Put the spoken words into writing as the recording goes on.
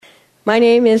My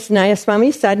name is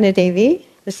Nayaswami Sadhana Devi.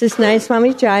 This is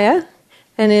Nayaswami Jaya,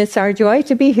 and it's our joy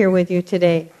to be here with you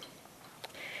today.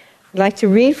 I'd like to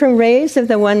read from Rays of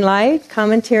the One Light,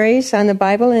 commentaries on the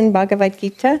Bible and Bhagavad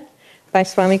Gita by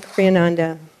Swami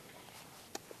Kriyananda.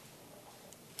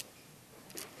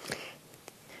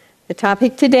 The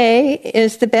topic today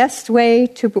is the best way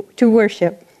to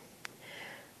worship.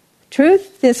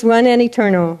 Truth is one and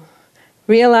eternal.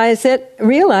 Realize it,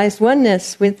 realize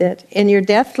oneness with it in your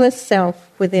deathless self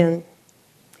within.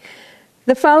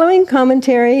 The following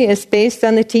commentary is based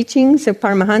on the teachings of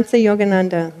Paramahansa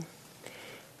Yogananda.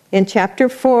 In chapter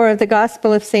 4 of the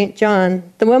Gospel of St.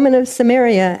 John, the woman of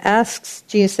Samaria asks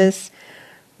Jesus,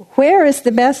 "Where is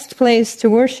the best place to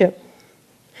worship?"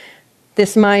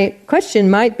 This question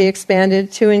might be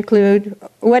expanded to include,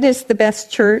 what is the best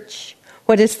church?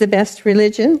 What is the best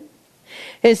religion?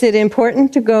 Is it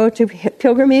important to go to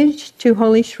pilgrimage to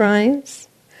holy shrines?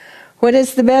 What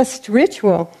is the best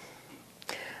ritual?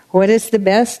 What is the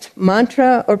best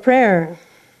mantra or prayer?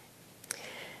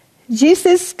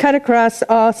 Jesus cut across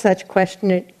all such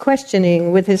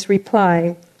questioning with his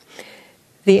reply,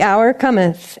 "The hour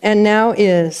cometh, and now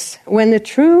is, when the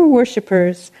true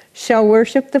worshippers shall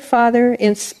worship the Father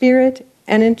in spirit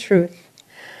and in truth.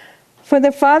 For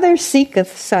the Father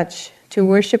seeketh such to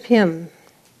worship him.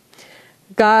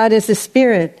 God is a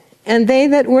spirit, and they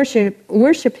that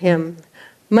worship him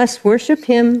must worship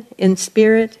him in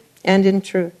spirit and in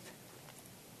truth."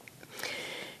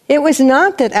 It was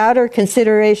not that outer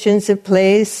considerations of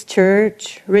place,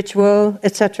 church, ritual,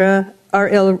 etc. are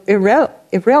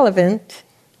irrelevant.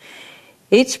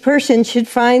 Each person should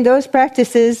find those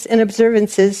practices and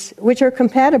observances which are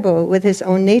compatible with his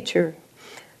own nature.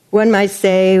 One might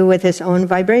say with his own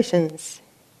vibrations.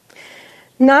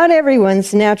 Not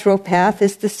everyone's natural path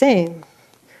is the same.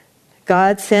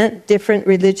 God sent different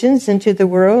religions into the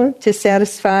world to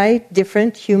satisfy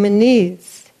different human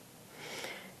needs.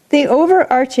 The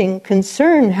overarching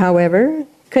concern, however,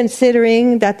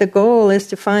 considering that the goal is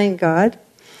to find God,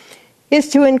 is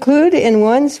to include in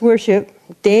one's worship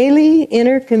daily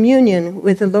inner communion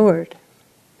with the Lord.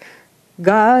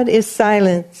 God is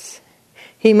silence.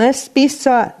 He must be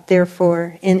sought,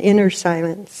 therefore, in inner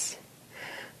silence.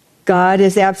 God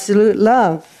is absolute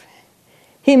love.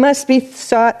 He must be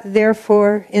sought,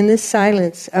 therefore, in the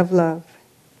silence of love.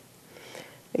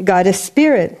 God is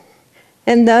spirit,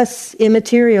 and thus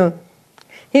immaterial.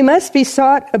 He must be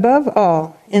sought above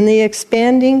all in the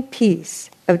expanding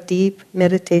peace of deep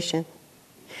meditation.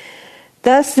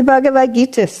 Thus the Bhagavad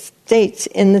Gita states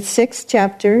in the 6th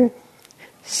chapter,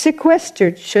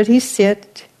 "Sequestered should he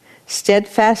sit,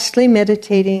 steadfastly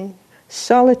meditating,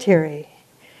 solitary,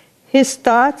 his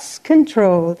thoughts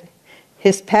controlled,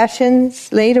 his passions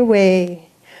laid away,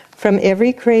 from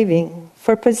every craving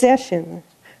for possession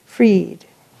freed."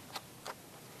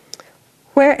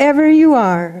 Wherever you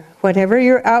are, whatever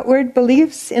your outward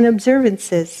beliefs and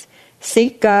observances,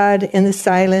 seek God in the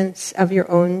silence of your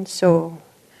own soul.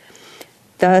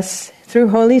 Thus, through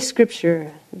Holy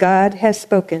Scripture, God has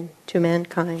spoken to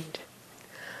mankind.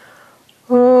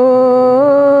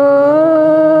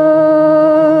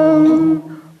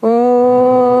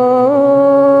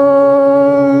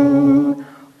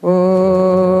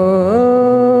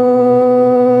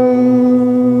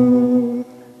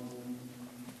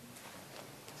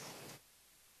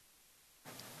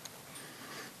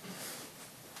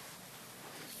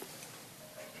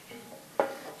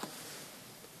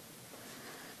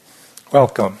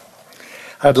 Welcome.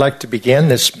 I'd like to begin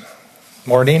this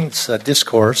morning's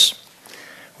discourse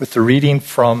with the reading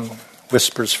from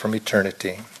Whispers from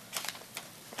Eternity.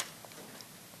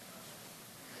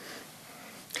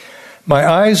 My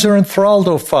eyes are enthralled,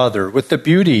 O Father, with the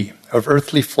beauty of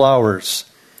earthly flowers,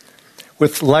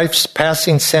 with life's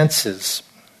passing senses,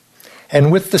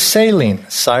 and with the sailing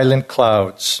silent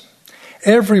clouds.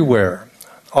 Everywhere,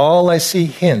 all I see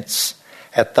hints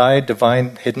at thy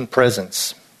divine hidden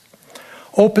presence.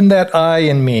 Open that eye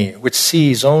in me which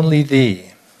sees only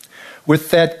thee.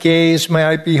 With that gaze may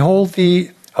I behold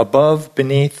thee above,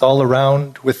 beneath, all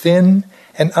around, within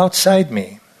and outside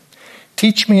me.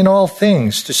 Teach me in all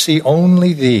things to see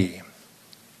only thee.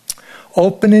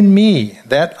 Open in me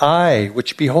that eye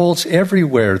which beholds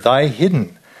everywhere thy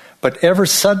hidden, but ever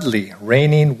subtly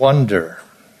reigning wonder.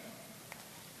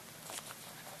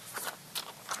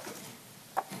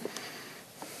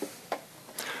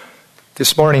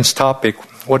 This morning's topic,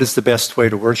 what is the best way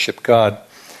to worship God?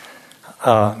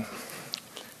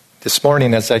 This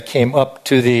morning as I came up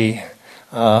to the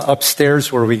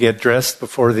upstairs where we get dressed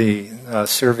before the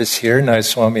service here,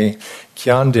 Nayaswami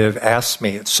Kyandev asked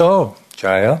me, "So,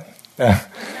 Jaya,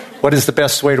 what is the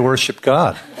best way to worship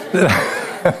God?"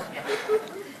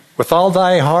 with all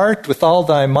thy heart, with all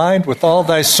thy mind, with all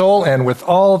thy soul, and with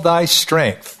all thy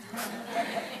strength.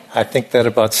 I think that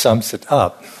about sums it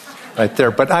up right there.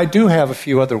 But I do have a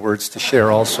few other words to share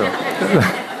also.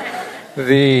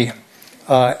 I'd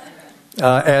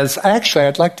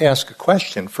like to ask a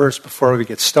question first before we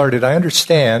get started. I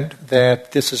understand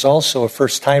that this is also a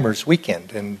first-timers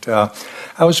weekend, and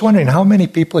I was wondering how many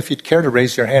people, if you'd care to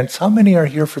raise your hands, how many are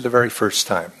here for the very first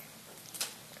time?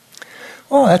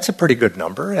 Well, that's a pretty good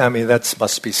number. I mean, that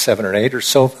must be 7 or 8 or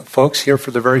so folks here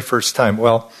for the very first time.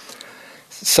 Well,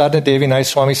 Sadhana Devi,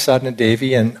 Swami Sadhana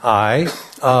Devi, and I,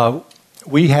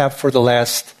 we have for the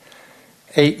last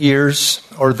 8 years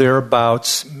or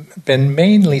thereabouts been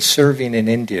mainly serving in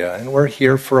India, and we're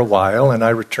here for a while, and I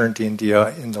returned to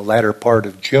India in the latter part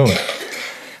of June.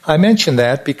 I mention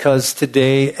that because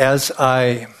today, as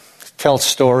I tell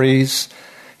stories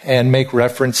and make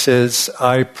references,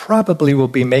 I probably will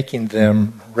be making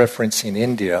them referencing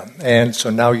India, and so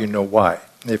now you know why,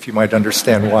 if you might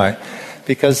understand why.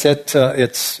 Because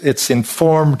it's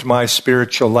informed my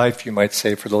spiritual life, you might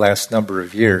say, for the last number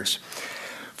of years.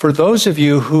 For those of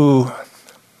you who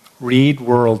read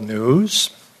world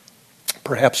news,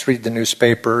 perhaps read the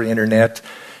newspaper, internet,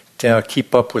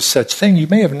 keep up with such thing, you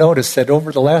may have noticed that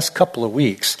over the last couple of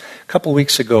weeks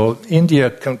ago, India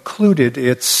concluded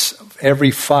its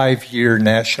every 5-year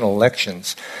national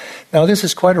elections. Now, this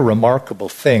is quite a remarkable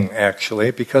thing, actually,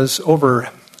 because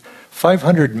over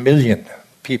 500 million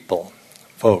people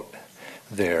vote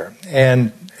there.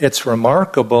 And it's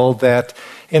remarkable that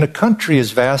in a country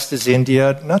as vast as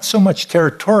India, not so much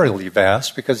territorially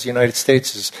vast, because the United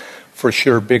States is for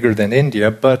sure bigger than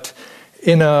India, but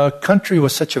in a country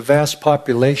with such a vast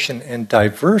population and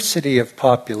diversity of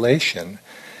population,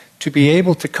 to be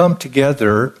able to come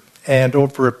together and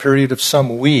over a period of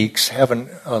some weeks have an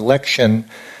election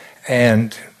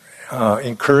and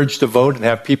encourage to vote and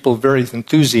have people very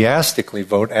enthusiastically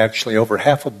vote, actually over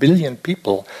 500 million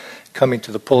people coming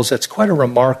to the polls. That's quite a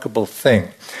remarkable thing,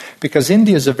 because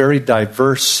India is a very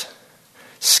diverse,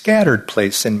 scattered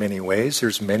place in many ways.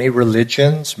 There's many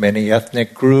religions, many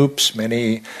ethnic groups,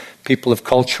 many people of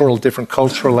different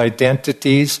cultural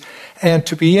identities, and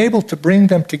to be able to bring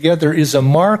them together is a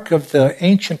mark of the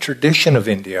ancient tradition of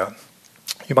India.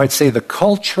 You might say the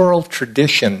cultural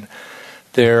tradition,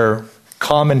 their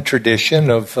common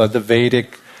tradition of the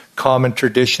Vedic common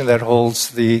tradition that holds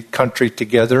the country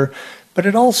together, but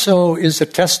it also is a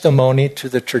testimony to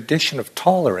the tradition of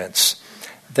tolerance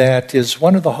that is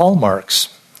one of the hallmarks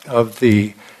of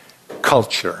the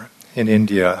culture in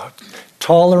India.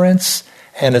 Tolerance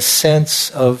and a sense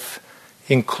of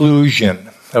inclusion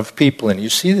of people. And you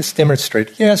see this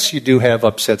demonstrated. Yes, you do have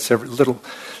upsets, every little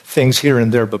things here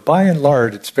and there, but by and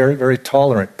large, it's very, very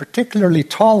tolerant, particularly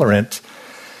tolerant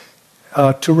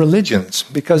to religions,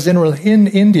 because in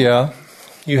India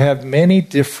you have many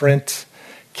different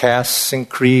castes and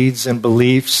creeds and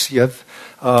beliefs.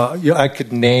 I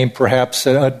could name perhaps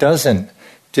a dozen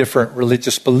different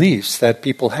religious beliefs that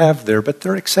people have there, but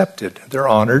they're accepted, they're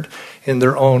honored in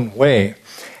their own way.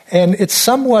 And it's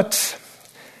somewhat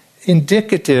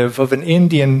indicative of an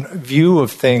Indian view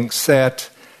of things that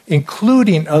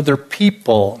including other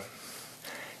people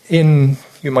in,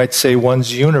 you might say,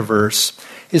 one's universe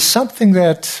is something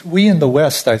that we in the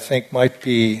West, I think, might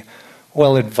be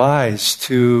well advised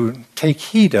to take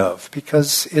heed of,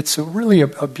 because it's really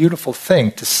a beautiful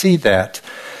thing to see that.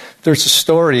 There's a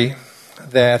story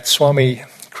that Swami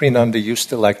Kriyananda used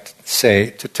to like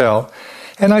to tell,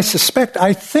 and I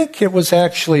think it was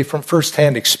actually from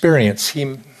first-hand experience.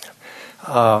 He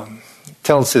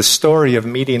tells his story of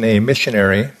meeting a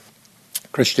missionary,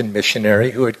 Christian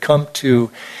missionary, who had come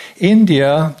to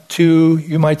India to,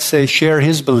 you might say, share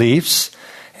his beliefs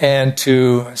and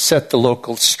to set the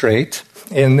locals straight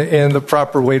in the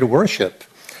proper way to worship,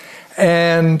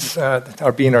 and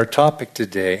being our topic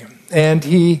today. And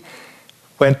he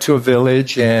went to a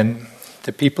village, and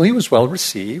he was well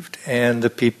received, and the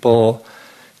people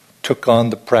took on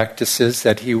the practices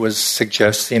that he was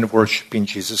suggesting of worshiping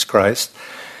Jesus Christ.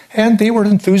 And they were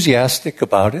enthusiastic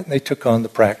about it, and they took on the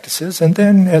practices. And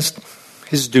then as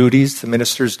his duties, the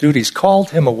minister's duties,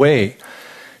 called him away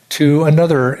to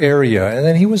another area. And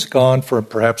then he was gone for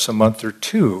perhaps a month or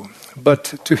two.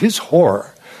 But to his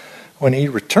horror, when he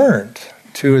returned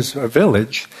to his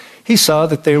village, he saw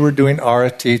that they were doing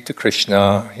arati to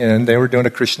Krishna, and they were doing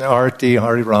a Krishna arati,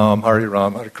 Hare Ram,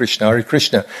 Hare Krishna, Hare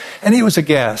Krishna. And he was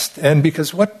aghast. And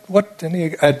because and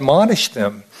he admonished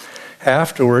them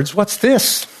afterwards, what's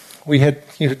this? You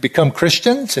had become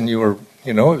Christians, and you were,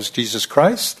 it was Jesus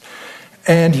Christ.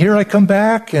 And here I come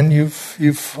back, and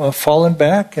you've fallen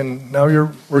back, and now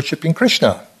you're worshiping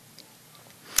Krishna.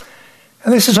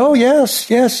 And they says, oh, yes.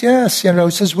 You know,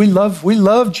 he says, we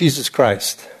love Jesus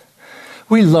Christ.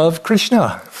 We love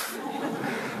Krishna.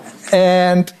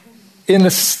 And in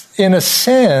a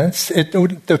sense,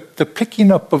 the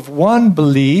picking up of one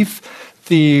belief,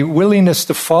 the willingness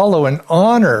to follow and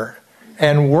honor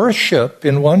and worship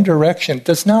in one direction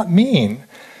does not mean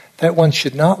that one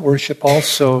should not worship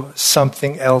also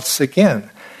something else again.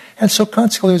 And so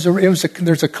consequently,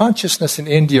 there's a consciousness in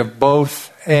India of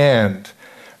both and,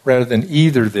 rather than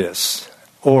either this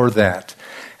or that.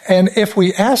 And if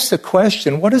we ask the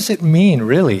question, what does it mean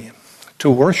really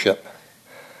to worship?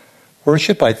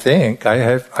 Worship, I think,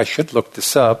 I should look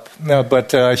this up,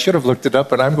 but I should have looked it up,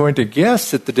 but I'm going to guess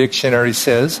that the dictionary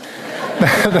says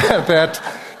that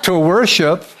to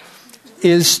worship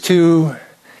is to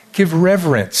give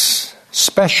reverence,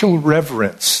 special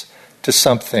reverence to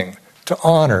something, to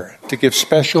honor, to give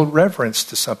special reverence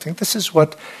to something. This is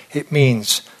what it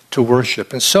means to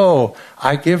worship. And so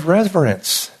I give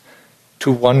reverence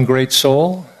to one great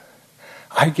soul.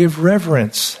 I give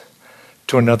reverence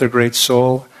to another great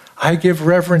soul. I give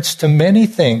reverence to many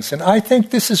things. And I think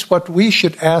this is what we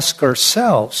should ask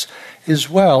ourselves as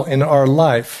well in our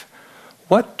life.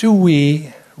 What do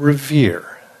we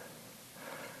revere?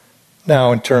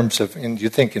 Now, in terms of, you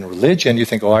think in religion, you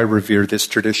think, oh, I revere this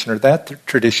tradition or that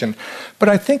tradition. But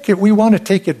I think we want to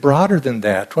take it broader than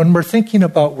that. When we're thinking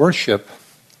about worship,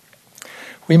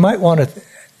 we might want to,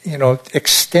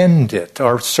 extend it,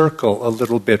 our circle a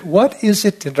little bit. What is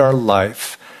it in our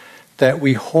life that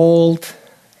we hold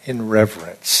in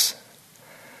reverence?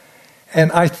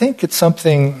 And I think it's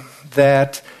something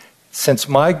that, since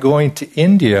my going to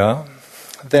India,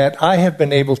 that I have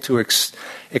been able to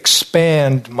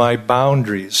expand my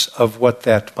boundaries of what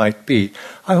that might be.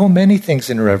 I hold many things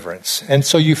in reverence. And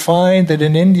so you find that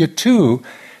in India too,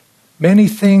 many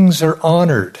things are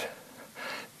honored.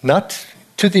 Not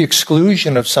to the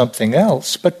exclusion of something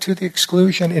else, but to the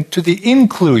exclusion and to the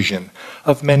inclusion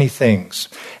of many things.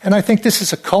 And I think this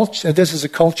is a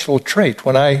cultural trait.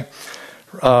 When I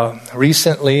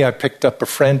recently picked up a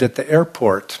friend at the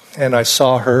airport, and I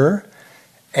saw her,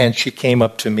 and she came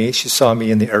up to me. She saw me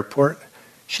in the airport.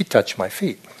 She touched my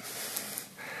feet.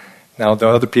 Now, the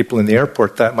other people in the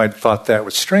airport might have thought that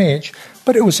was strange,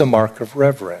 but it was a mark of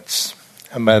reverence.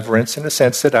 A reverence in the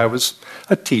sense that I was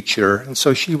a teacher, and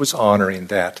so she was honoring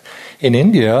that. In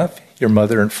India, your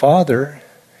mother and father,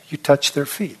 you touch their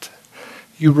feet.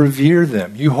 You revere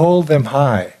them. You hold them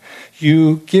high.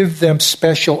 You give them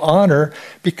special honor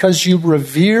because you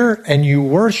revere and you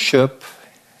worship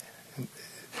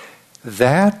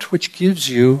that which gives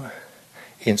you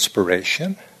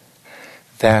inspiration,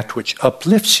 that which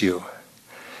uplifts you,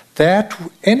 that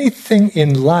anything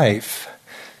in life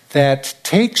that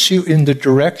takes you in the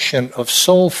direction of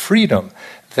soul freedom,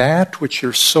 that which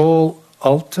your soul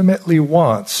ultimately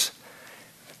wants,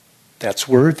 that's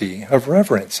worthy of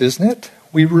reverence, isn't it?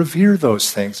 We revere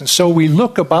those things. And so we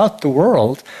look about the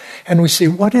world and we say,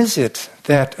 what is it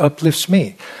that uplifts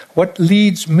me? What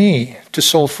leads me to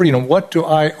soul freedom? What do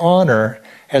I honor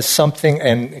as something,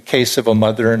 in the case of a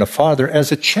mother and a father,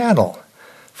 as a channel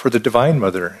for the Divine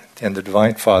Mother and the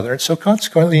Divine Father? And so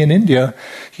consequently in India,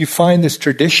 you find this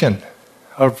tradition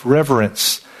of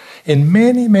reverence in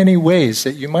many, many ways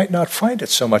that you might not find it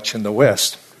so much in the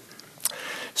West.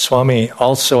 Swami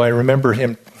also, I remember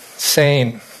him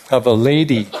saying of a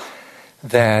lady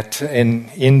that in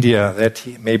India, that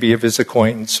he, maybe of his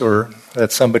acquaintance or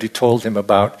that somebody told him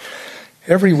about,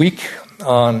 every week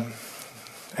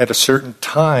at a certain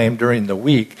time during the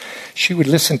week, she would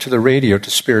listen to the radio,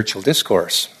 to spiritual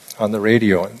discourse on the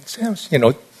radio. And it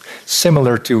was,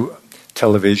 similar to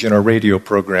television or radio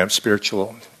programs,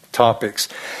 spiritual topics.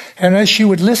 And as she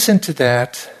would listen to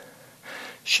that,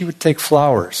 she would take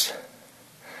flowers.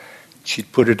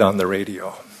 She'd put it on the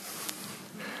radio.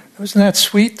 Wasn't that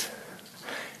sweet?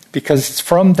 Because it's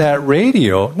from that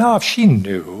radio. Now, she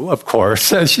knew, of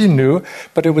course, she knew,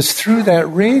 but it was through that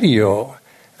radio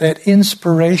that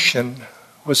inspiration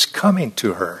was coming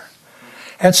to her.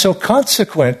 And so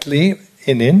consequently,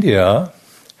 in India,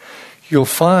 you'll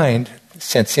find,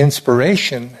 since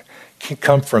inspiration can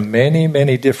come from many,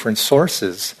 many different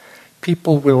sources,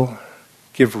 people will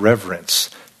give reverence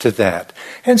to that.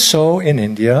 And so in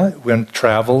India, when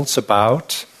travel's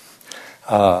about,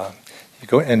 you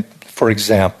go, and for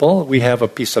example, we have a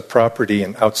piece of property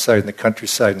outside in the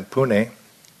countryside in Pune.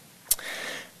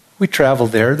 We travel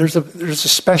there. There's a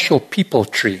special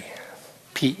peepal tree,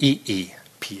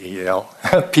 P-E-E-P-E-L,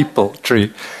 peepal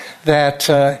tree, that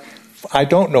I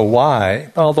don't know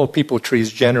why, although peepal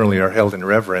trees generally are held in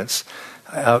reverence,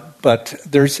 but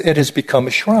it has become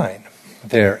a shrine.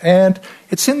 there. And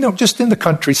it's just in the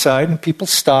countryside, and people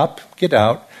stop, get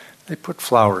out. They put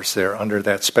flowers there under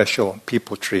that special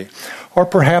peepal tree. Or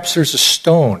perhaps there's a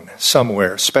stone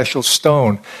somewhere, special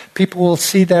stone. People will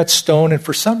see that stone, and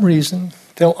for some reason,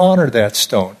 they'll honor that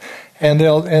stone. And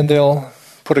they'll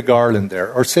put a garland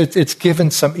there. Or it's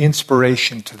given some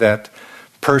inspiration to that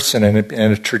person, and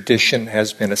a tradition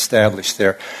has been established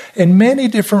there. In many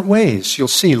different ways, you'll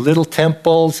see little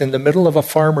temples in the middle of a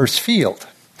farmer's field.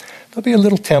 There'll be a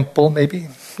little temple, maybe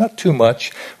not too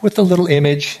much, with a little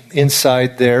image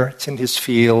inside there. It's in his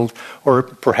field. Or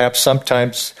perhaps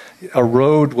sometimes a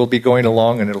road will be going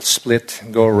along and it'll split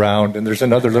and go around, and there's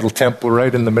another little temple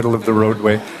right in the middle of the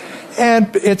roadway.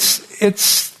 And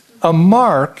it's a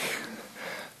mark.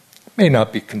 May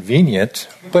not be convenient,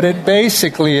 but it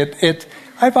basically,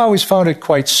 I've always found it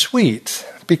quite sweet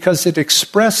because it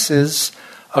expresses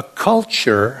a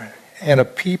culture and a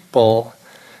people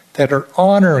that are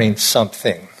honoring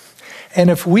something. And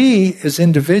if we as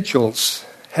individuals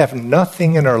have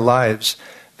nothing in our lives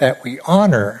that we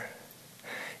honor,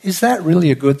 is that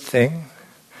really a good thing?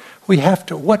 We have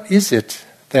to, what is it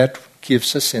that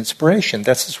gives us inspiration?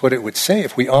 That's what it would say.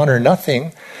 If we honor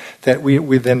nothing, that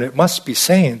we then it must be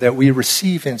saying that we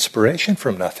receive inspiration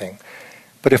from nothing.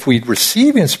 But if we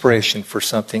receive inspiration for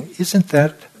something, isn't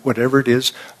that, whatever it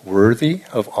is, worthy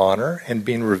of honor and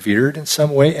being revered in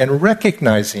some way and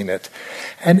recognizing it?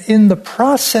 And in the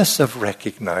process of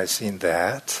recognizing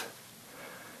that,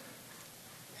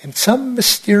 in some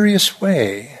mysterious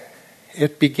way,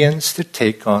 it begins to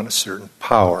take on a certain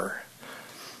power.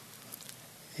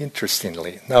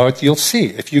 Interestingly. Now, you'll see,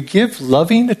 if you give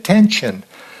loving attention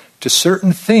to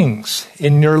certain things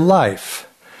in your life,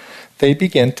 they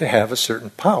begin to have a certain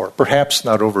power. Perhaps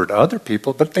not over to other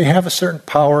people, but they have a certain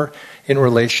power in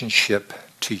relationship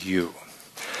to you.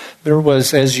 There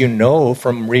was, as you know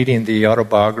from reading the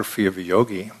autobiography of a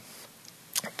yogi,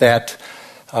 that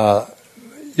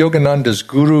Yogananda's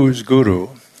guru's guru,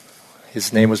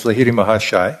 his name was Lahiri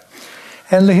Mahashai,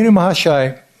 and Lahiri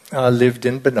Mahashai lived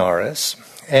in Benares,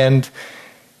 and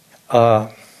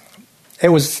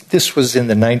this was in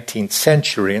the 19th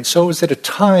century, and so it was at a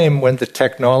time when the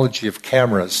technology of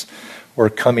cameras were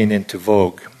coming into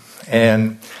vogue,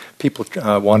 and people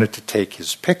wanted to take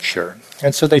his picture.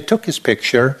 And so they took his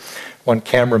picture. One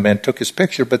cameraman took his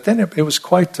picture, but then it was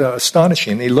quite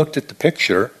astonishing. He looked at the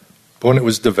picture when it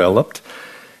was developed,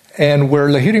 and where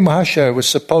Lahiri Mahashai was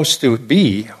supposed to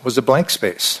be was a blank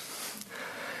space.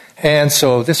 And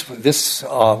so this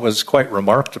was quite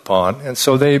remarked upon, and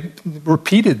so they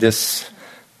repeated this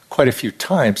quite a few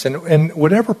times. And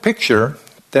whatever picture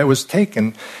that was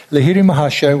taken, Lahiri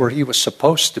Mahashai, where he was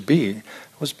supposed to be,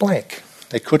 was blank.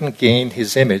 They couldn't gain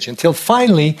his image until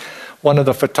finally one of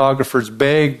the photographers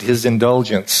begged his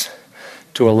indulgence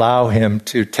to allow him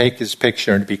to take his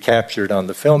picture and be captured on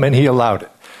the film, and he allowed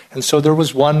it. And so there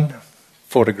was one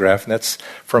photograph, and that's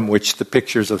from which the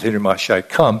pictures of Lahiri Mahashai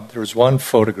come. There was one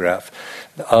photograph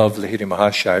of Lahiri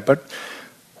Mahashai, but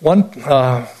one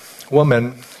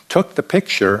woman took that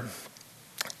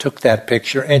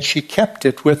picture, and she kept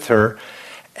it with her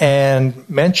and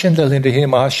mentioned to Lahiri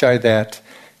Mahashai that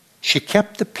she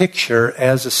kept the picture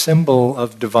as a symbol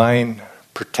of divine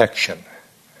protection.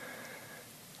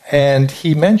 And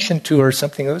he mentioned to her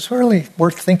something that was really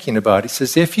worth thinking about. He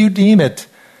says, if you deem it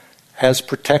as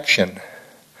protection,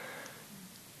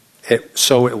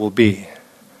 so it will be.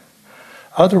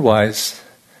 Otherwise,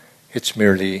 it's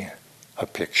merely a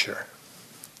picture.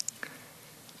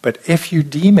 But if you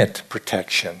deem it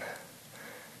protection,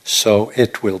 so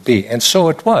it will be. And so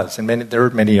it was. And there are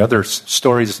many other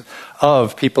stories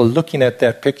of people looking at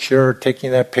that picture,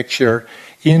 taking that picture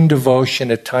in devotion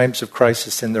at times of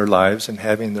crisis in their lives and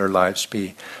having their lives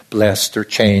be blessed or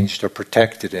changed or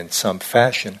protected in some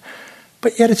fashion.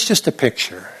 But yet it's just a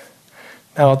picture.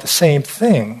 Now, the same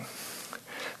thing,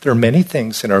 there are many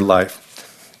things in our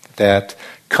life that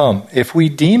come. If we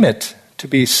deem it to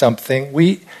be something,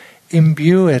 we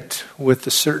imbue it with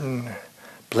a certain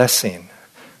blessing.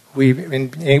 We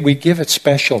give it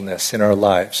specialness in our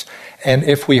lives. And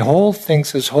if we hold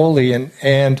things as holy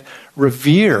and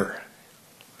revere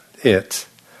it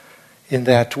in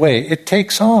that way, it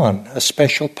takes on a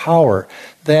special power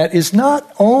that is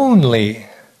not only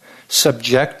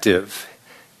subjective.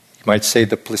 You might say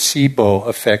the placebo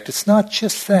effect. It's not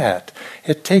just that.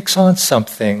 It takes on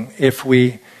something. If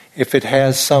it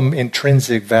has some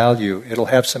intrinsic value, it'll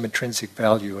have some intrinsic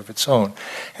value of its own.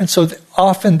 And so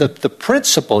often the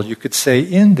principle, you could say,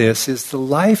 in this is the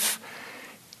life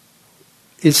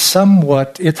is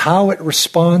somewhat, how it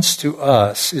responds to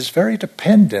us is very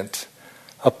dependent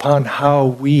upon how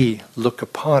we look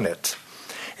upon it.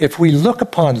 If we look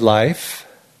upon life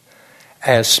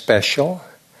as special,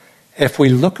 if we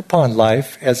look upon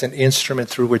life as an instrument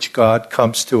through which God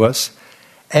comes to us,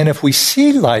 and if we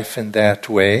see life in that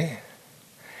way,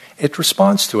 it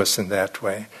responds to us in that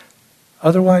way.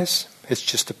 Otherwise, it's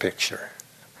just a picture.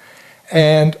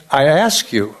 And I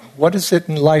ask you, what is it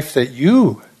in life that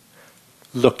you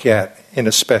look at in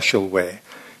a special way?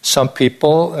 Some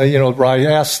people, I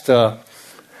asked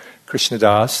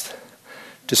Krishnadas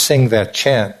to sing that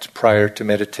chant prior to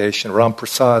meditation, Ram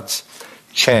Prasad's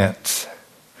chant,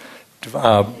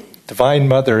 Divine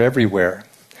Mother Everywhere.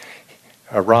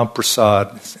 Ram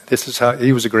Prasad, this is how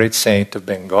he was a great saint of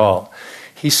Bengal.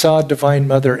 He saw Divine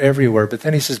Mother everywhere, but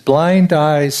then he says, blind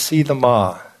eyes see the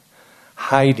Ma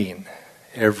hiding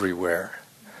everywhere.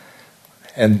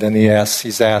 And then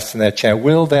he's asked in that chant,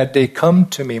 will that day come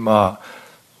to me, Ma,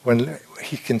 when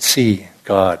he can see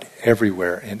God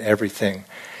everywhere in everything?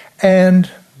 And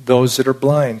those that are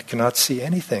blind cannot see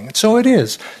anything. And so it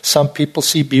is. Some people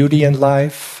see beauty in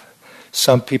life.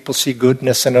 Some people see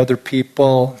goodness in other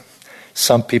people.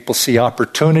 Some people see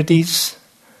opportunities.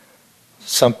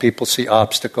 Some people see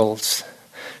obstacles.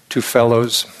 Two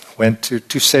salesmen.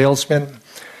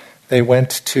 They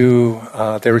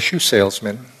were shoe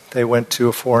salesmen. They went to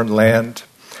a foreign land,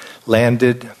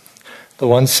 landed. The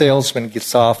one salesman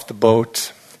gets off the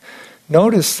boat.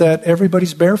 Notice that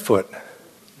everybody's barefoot.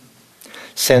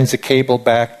 Sends a cable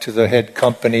back to the head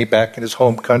company back in his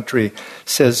home country.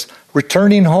 Says,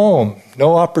 returning home,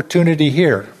 no opportunity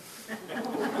here.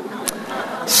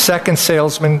 Second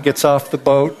salesman gets off the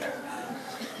boat,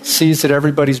 sees that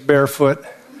everybody's barefoot,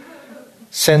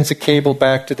 sends a cable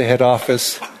back to the head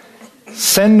office.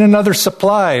 Send another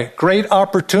supply. Great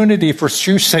opportunity for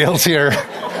shoe sales here.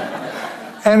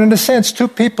 And in a sense, two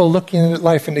people looking at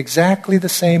life in exactly the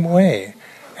same way.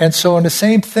 And so in the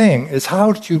same thing is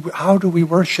how do we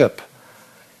worship?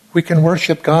 We can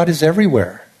worship God is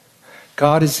everywhere.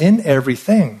 God is in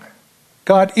everything.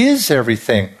 God is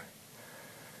everything.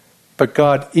 But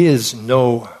God is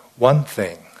no one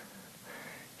thing.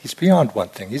 He's beyond one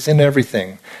thing. He's in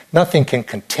everything. Nothing can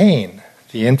contain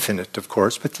the infinite, of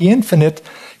course, but the infinite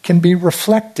can be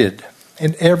reflected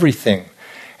in everything.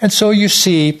 And so you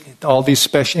see all these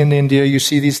special, in India, you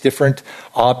see these different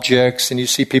objects, and you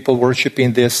see people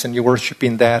worshiping this and you're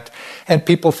worshiping that. And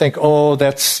people think, oh,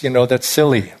 that's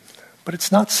silly. But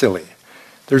it's not silly.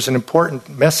 There's an important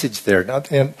message there.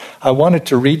 And I wanted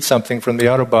to read something from the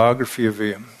autobiography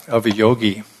of a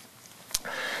yogi.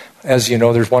 As you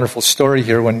know, there's a wonderful story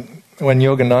here. When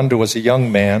Yogananda was a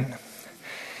young man,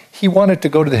 he wanted to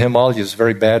go to the Himalayas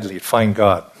very badly, find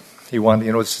God. He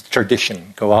wanted, it's a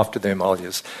tradition, go off to the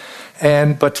Himalayas.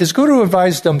 But his guru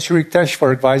advised him, Sri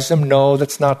Yukteswar advised him, no,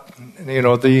 that's not,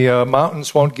 the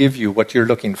mountains won't give you what you're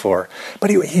looking for. But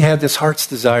he had this heart's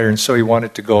desire, and so he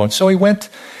wanted to go. And so he went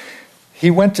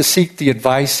to seek the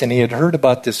advice, and he had heard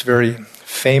about this very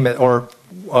famous, or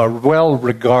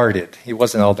well-regarded, he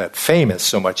wasn't all that famous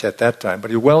so much at that time,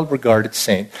 but a well-regarded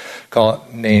saint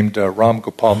named Ram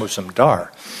Gopal Muzumdar.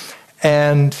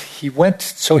 And he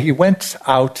went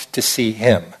out to see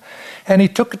him. And he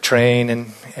took a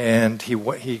train, and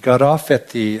he got off at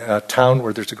the town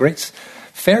where there's a great,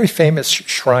 very famous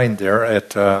shrine there at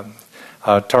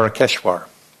Tarakeshwar.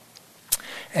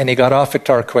 And he got off at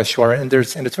Tarakeshwar, and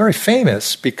it's very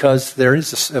famous because there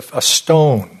is a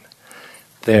stone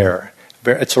there.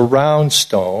 It's a round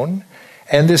stone,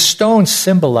 and this stone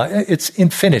symbolizes, it's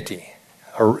infinity.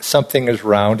 Or something is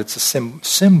round, it's a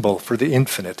symbol for the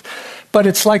infinite. But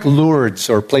it's like Lourdes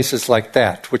or places like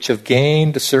that, which have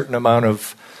gained a certain amount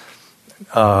of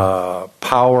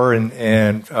power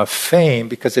and fame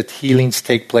because healings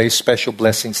take place, special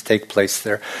blessings take place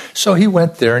there. So he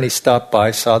went there and he stopped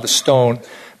by, saw the stone.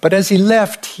 But as he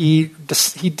left, he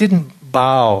didn't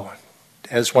bow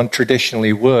as one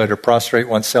traditionally would, or prostrate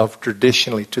oneself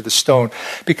traditionally to the stone,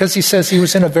 because he says he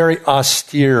was in a very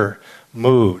austere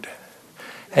mood.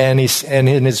 And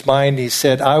in his mind he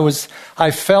said,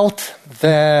 I felt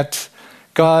that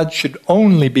God should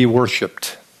only be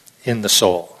worshipped in the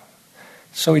soul.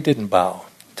 So he didn't bow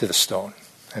to the stone,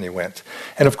 and he went.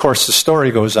 And of course the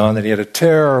story goes on that he had a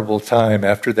terrible time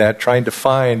after that trying to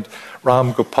find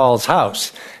Ram Gopal's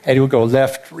house. And he would go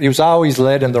left. He was always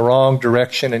led in the wrong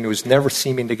direction, and he was never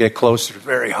seeming to get closer. It was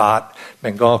very hot.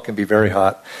 Bengal can be very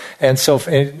hot. And so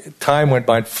time went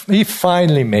by. He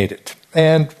finally made it.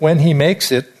 And when he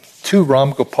makes it to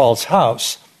Ram Gopal's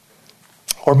house,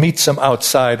 or meets him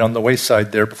outside on the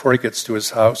wayside there before he gets to his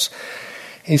house,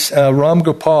 Ram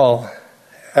Gopal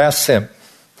asks him,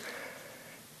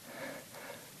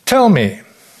 tell me,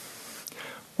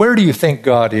 where do you think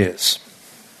God is?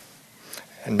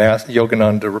 And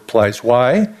Yogananda replies,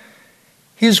 why?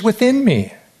 He is within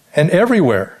me and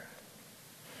everywhere.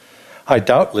 I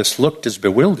doubtless looked as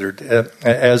bewildered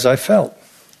as I felt.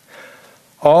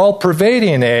 All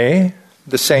pervading, eh?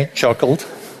 The saint chuckled.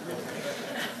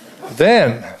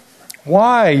 Then,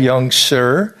 why, young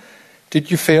sir, did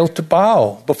you fail to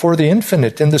bow before the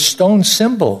infinite in the stone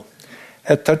symbol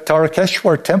at the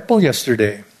Tarakeshwar temple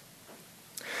yesterday?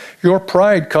 Your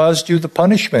pride caused you the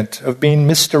punishment of being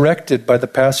misdirected by the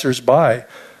passers-by,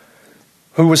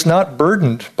 who was not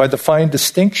burdened by the fine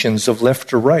distinctions of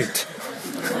left or right.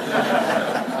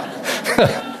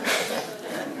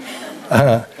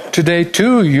 Today,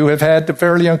 too, you have had a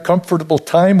fairly uncomfortable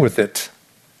time with it.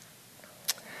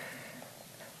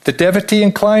 The devotee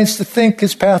inclines to think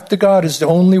his path to God is the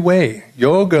only way.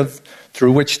 Yoga,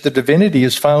 through which the divinity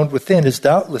is found within, is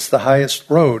doubtless the highest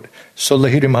road, so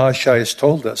Lahiri Mahashaya has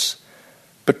told us.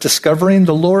 But discovering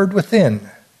the Lord within,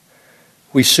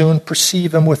 we soon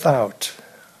perceive him without.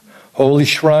 Holy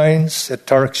shrines at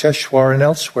Tarakeshwar and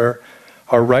elsewhere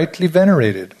are rightly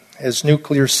venerated as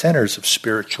nuclear centers of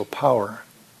spiritual power.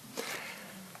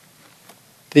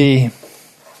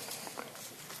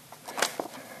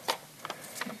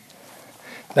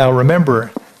 Now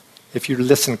remember, if you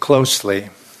listen closely,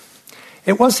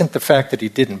 it wasn't the fact that he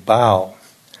didn't bow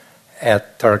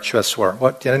at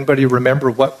Tarakeshwar. Did anybody remember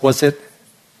what was it?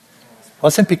 It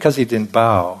wasn't because he didn't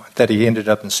bow that he ended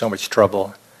up in so much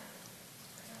trouble.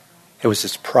 It was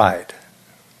his pride.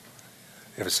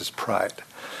 It was his pride.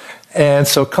 And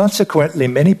so consequently,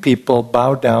 many people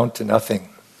bow down to nothing.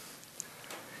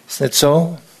 Isn't it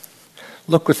so?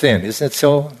 Look within. Isn't it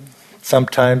so?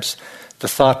 Sometimes the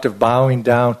thought of bowing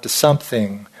down to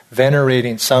something,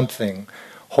 venerating something,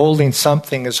 holding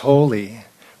something as holy,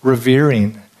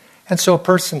 revering. And so a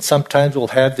person sometimes will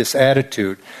have this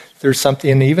attitude. There's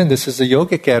something, and even this is a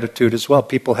yogic attitude as well.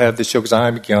 People have this yoga,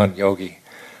 I'm Gyan Yogi.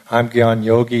 I'm Gyan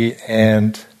Yogi,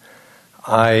 and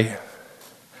I,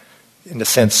 in a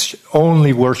sense,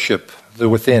 only worship the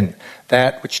within.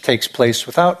 That which takes place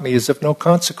without me is of no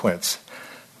consequence.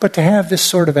 But to have this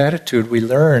sort of attitude, we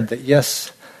learn that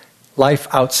yes, life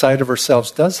outside of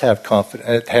ourselves does have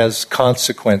it has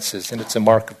consequences, and it's a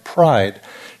mark of pride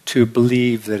to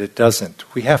believe that it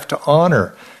doesn't. We have to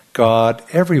honor God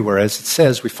everywhere. As it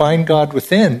says, we find God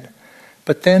within,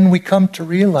 but then we come to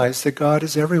realize that God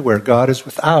is everywhere. God is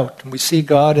without. And we see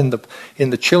God in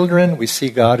the children, we see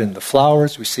God in the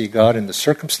flowers, we see God in the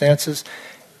circumstances.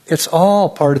 It's all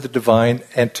part of the divine,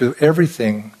 and to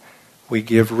everything we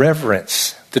give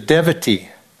reverence. The devotee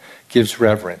gives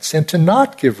reverence. And to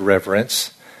not give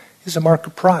reverence is a mark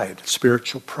of pride,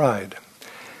 spiritual pride.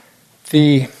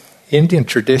 The Indian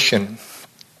tradition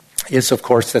is, of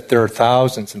course, that there are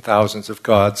thousands and thousands of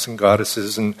gods and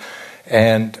goddesses, and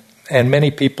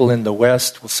many people in the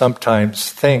West will sometimes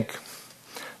think,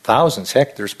 thousands,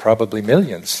 heck, there's probably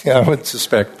millions, I would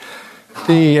suspect.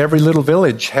 Every little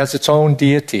village has its own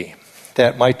deity.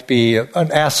 That might be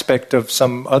an aspect of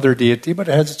some other deity, but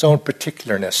it has its own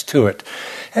particularness to it.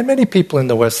 And many people in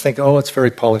the West think, it's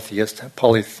very polytheism.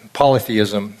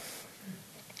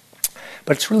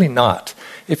 But it's really not.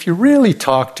 If you really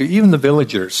talk to even the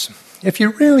villagers, if you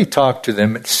really talk to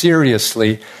them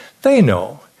seriously, they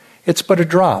know it's but a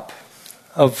drop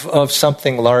of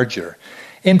something larger.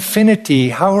 Infinity,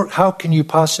 how can you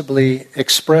possibly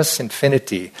express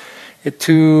infinity?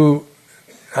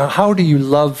 How do you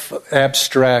love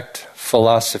abstract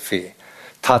philosophy,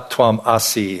 Tattvam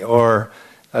Asi, or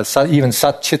even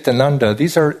Satchitananda?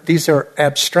 These are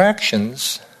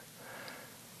abstractions,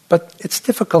 but it's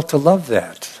difficult to love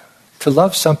that. To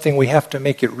love something, we have to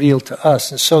make it real to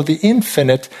us. And so the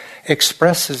infinite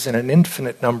expresses in an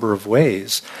infinite number of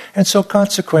ways. And so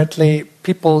consequently,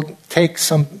 people take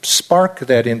some spark of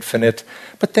that infinite,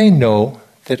 but they know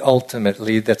that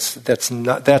ultimately that's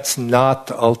not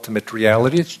the ultimate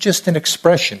reality. It's just an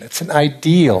expression. It's an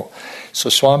ideal. So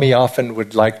Swami often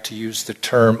would like to use the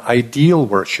term ideal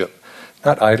worship,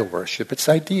 not idol worship. It's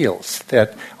ideals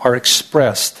that are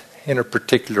expressed in a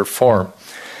particular form.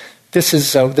 There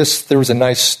was a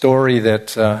nice story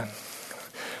that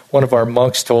one of our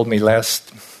monks told me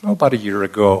about a year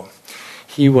ago.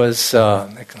 He was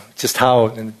just how,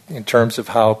 in terms of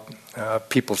how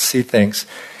people see things.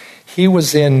 He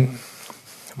was in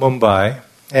Mumbai,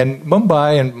 and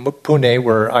Pune,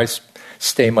 where I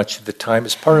stay much of the time,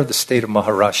 is part of the state of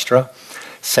Maharashtra,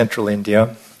 central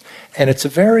India. And it's a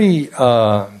very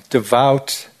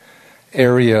devout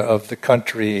area of the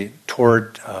country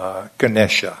toward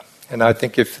Ganesha. And I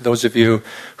think if those of you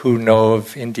who know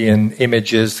of Indian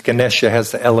images, Ganesha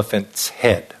has the elephant's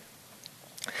head.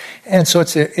 And so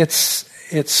it's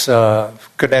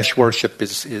Ganesh worship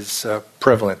is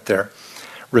prevalent there,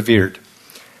 revered.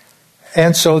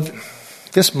 And so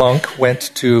this monk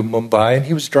went to Mumbai, and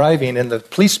he was driving, and the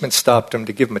policeman stopped him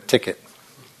to give him a ticket,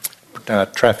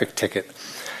 traffic ticket.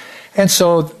 And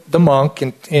so the monk,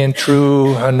 in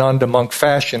true Ananda monk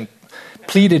fashion,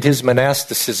 pleaded his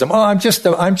monasticism. Oh, I'm just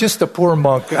a poor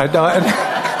monk.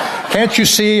 Can't you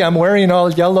see I'm wearing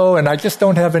all yellow and I just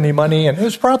don't have any money? And it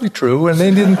was probably true.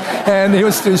 And he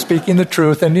was speaking the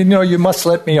truth. And you must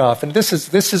let me off. And this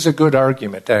is a good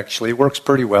argument, actually. It works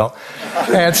pretty well.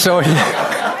 And so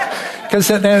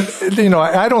because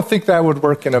I don't think that would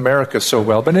work in America so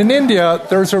well. But in India,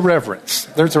 there's a reverence.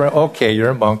 Okay, you're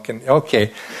a monk, and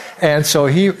okay. And so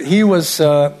he was.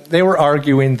 They were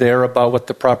arguing there about what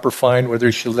the proper fine, whether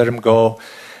he should let him go.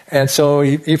 And so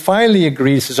he finally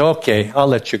agrees. He says, "Okay, I'll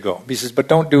let you go." He says, "But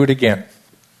don't do it again."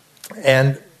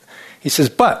 And he says,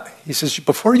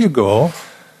 "Before you go,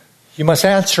 you must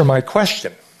answer my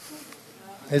question."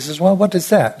 He says, "Well, what is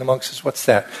that?" The monk says, "What's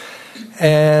that?"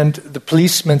 And the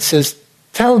policeman says,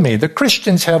 "Tell me, the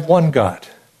Christians have one God.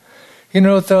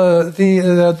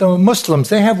 The Muslims,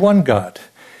 they have one God.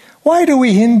 Why do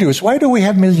we Hindus, why do we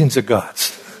have millions of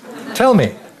gods? Tell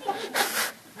me."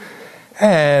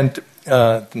 And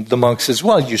the monk says,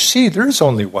 "Well, you see, there's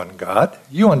only one God.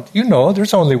 You know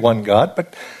there's only one God,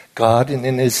 but God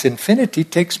in his infinity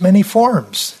takes many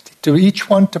forms, to each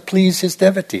one to please his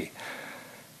devotee."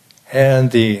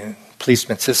 And the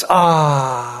policeman says,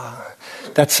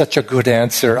 "That's such a good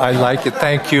answer. I like it.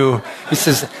 Thank you." He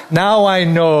says, "Now I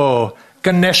know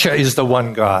Ganesha is the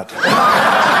one God."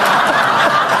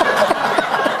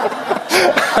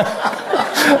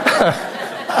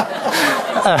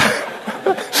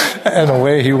 And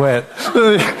away he went.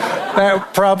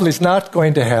 That probably is not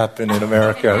going to happen in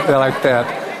America like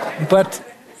that. But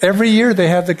every year they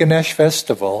have the Ganesh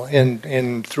festival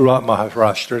throughout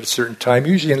Maharashtra at a certain time,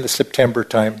 usually in the September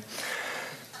time.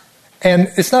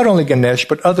 And it's not only Ganesh,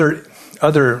 but other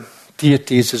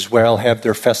deities as well have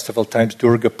their festival times,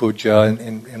 Durga Puja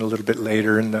and a little bit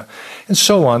later, and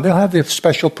so on. They'll have the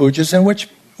special pujas in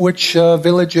which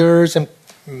villagers and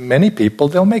many people,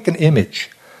 they'll make an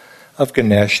image of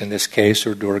Ganesh in this case,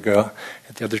 or Durga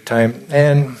at the other time.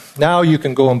 And now you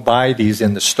can go and buy these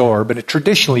in the store, but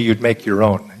traditionally you'd make your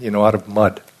own, out of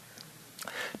mud,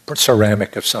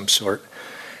 ceramic of some sort.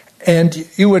 And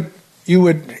you would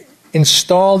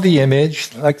install the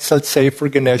image, like let's say for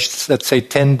Ganesh, let's say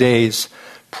 10 days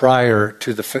prior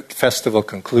to the festival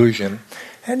conclusion,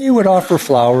 and you would offer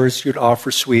flowers, you'd offer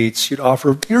sweets, you'd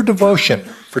offer your devotion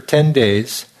for 10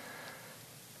 days,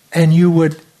 and you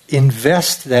would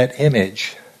invest that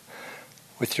image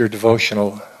with your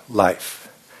devotional life.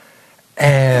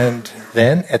 And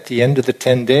then at the end of the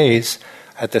 10 days,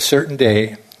 at a certain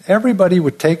day, everybody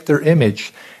would take their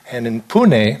image, and in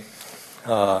Pune,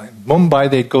 Mumbai,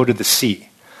 they'd go to the sea.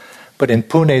 But in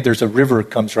Pune, there's a river,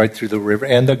 comes right through the river,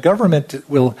 and the government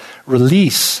will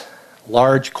release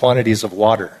large quantities of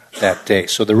water that day.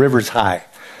 So the river's high.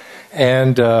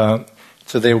 And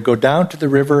so they would go down to the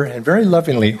river, and very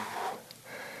lovingly,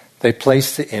 they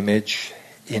place the image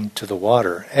into the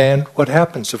water. And what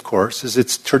happens, of course,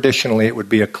 is traditionally it would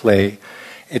be a clay.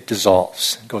 It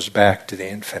dissolves, it goes back to the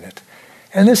infinite.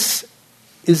 And this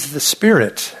is the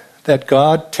spirit that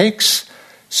God takes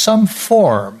some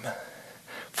form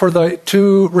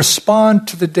to respond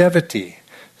to the devotee,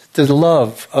 the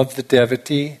love of the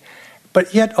devotee,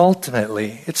 but yet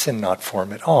ultimately it's in not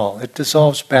form at all. It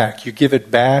dissolves back. You give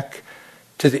it back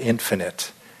to the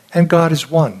infinite. And God is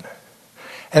one.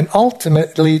 And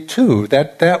ultimately, too,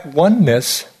 that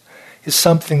oneness is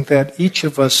something that each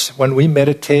of us, when we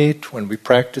meditate, when we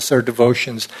practice our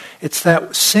devotions, it's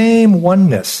that same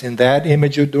oneness in that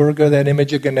image of Durga, that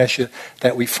image of Ganesha,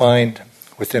 that we find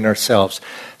within ourselves.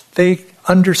 Their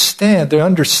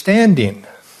understanding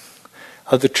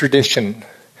of the tradition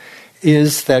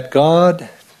is that God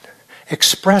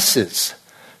expresses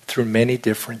through many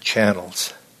different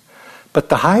channels. But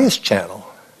the highest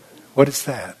channel, what is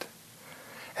that?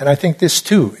 And I think this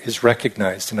too is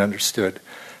recognized and understood.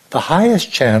 The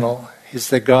highest channel is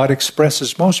that God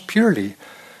expresses most purely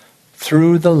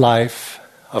through the life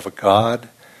of a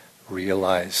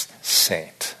God-realized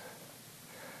saint.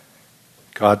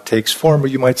 God takes form, or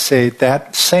you might say,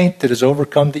 that saint that has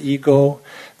overcome the ego,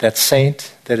 that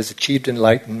saint that has achieved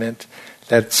enlightenment,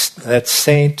 that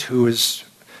saint who has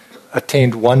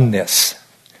attained oneness,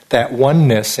 that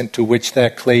oneness into which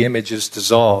that clay image is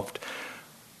dissolved,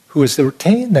 who has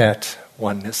attained that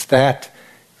oneness, that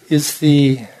is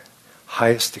the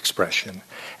highest expression.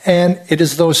 And it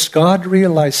is those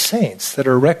God-realized saints that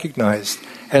are recognized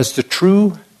as the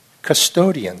true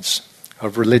custodians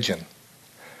of religion.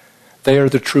 They are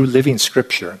the true living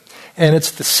Scripture. And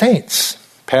it's the saints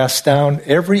passed down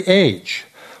every age,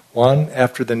 one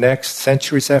after the next,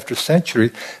 centuries after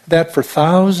century, that for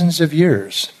thousands of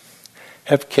years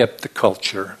have kept the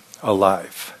culture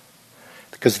alive.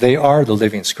 Because they are the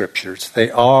living Scriptures.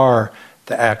 They are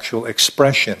the actual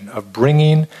expression of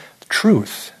bringing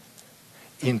truth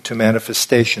into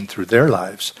manifestation through their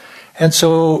lives. And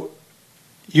so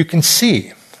you can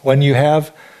see when you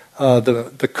have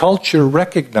the culture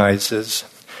recognizes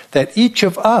that each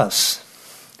of us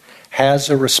has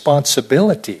a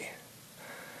responsibility,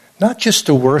 not just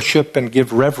to worship and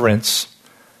give reverence,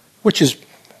 which is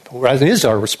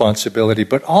our responsibility,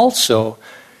 but also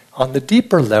on the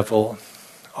deeper level,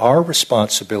 our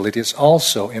responsibility is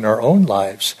also in our own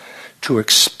lives to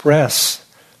express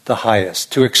the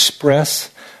highest, to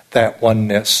express that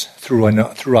oneness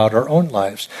throughout our own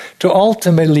lives, to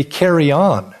ultimately carry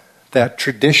on that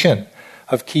tradition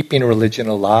of keeping religion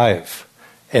alive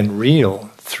and real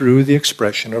through the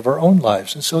expression of our own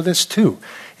lives. And so this too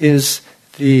is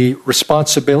the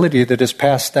responsibility that is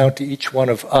passed down to each one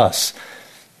of us.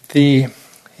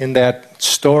 In that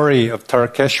story of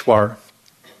Tarakeshwar,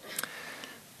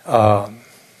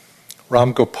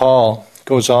 Ram Gopal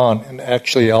goes on, and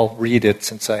actually I'll read it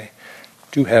since I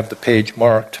do have the page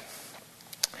marked.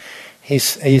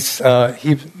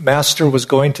 Master was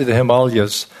going to the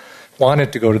Himalayas,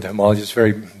 wanted to go to the Himalayas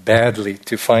very badly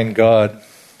to find God.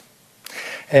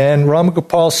 And Ram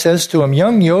Gopal says to him,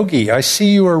 "Young yogi, I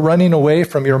see you are running away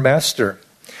from your master.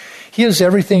 He has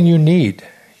everything you need.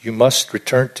 You must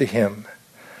return to him.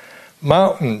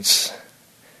 Mountains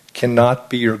cannot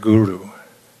be your guru."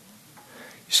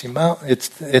 You see,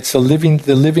 it's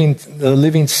the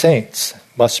living saints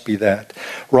must be that.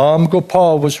 Ram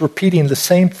Gopal was repeating the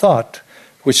same thought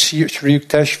which Sri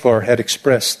Yukteswar had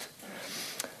expressed.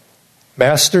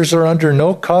 Masters are under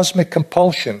no cosmic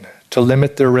compulsion to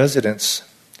limit their residence.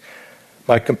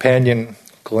 My companion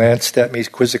glanced at me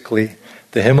quizzically.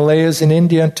 The Himalayas in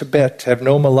India and Tibet have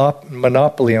no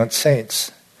monopoly on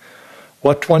saints.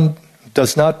 What one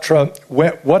does not trouble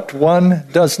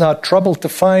to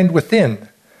find within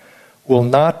will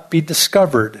not be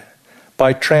discovered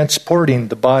by transporting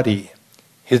the body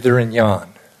hither and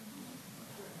yon.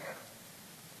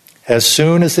 As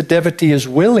soon as the devotee is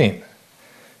willing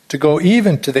to go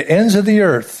even to the ends of the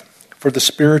earth for the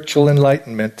spiritual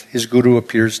enlightenment, his guru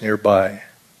appears nearby.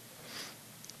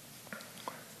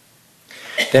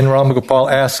 Then Ram Gopal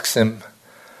asks him,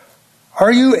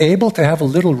 "Are you able to have a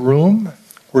little room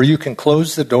where you can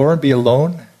close the door and be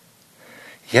alone?"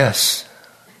 "Yes,"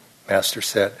 Master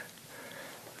said.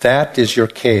 "That is your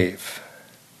cave."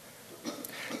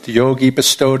 The yogi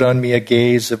bestowed on me a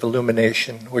gaze of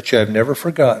illumination, which I have never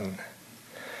forgotten.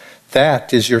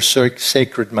 That is your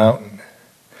sacred mountain.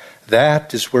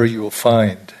 That is where you will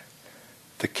find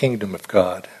the kingdom of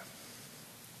God.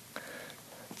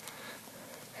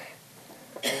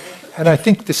 And I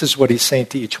think this is what he's saying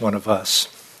to each one of us.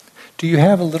 Do you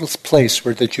have a little place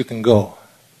that you can go?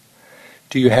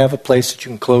 Do you have a place that you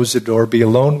can close the door, be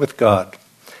alone with God?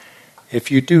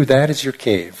 If you do, that is your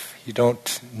cave. You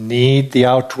don't need the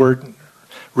outward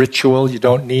ritual. You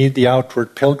don't need the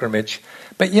outward pilgrimage.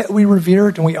 But yet we revere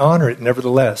it and we honor it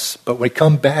nevertheless. But when we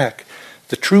come back,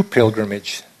 the true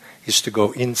pilgrimage is to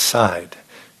go inside,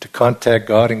 to contact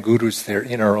God and Gurus there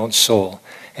in our own soul,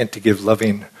 and to give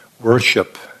loving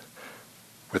worship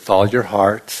with all your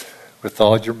heart, with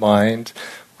all your mind,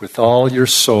 with all your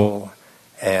soul,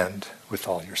 and with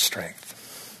all your strength.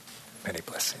 Many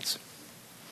blessings.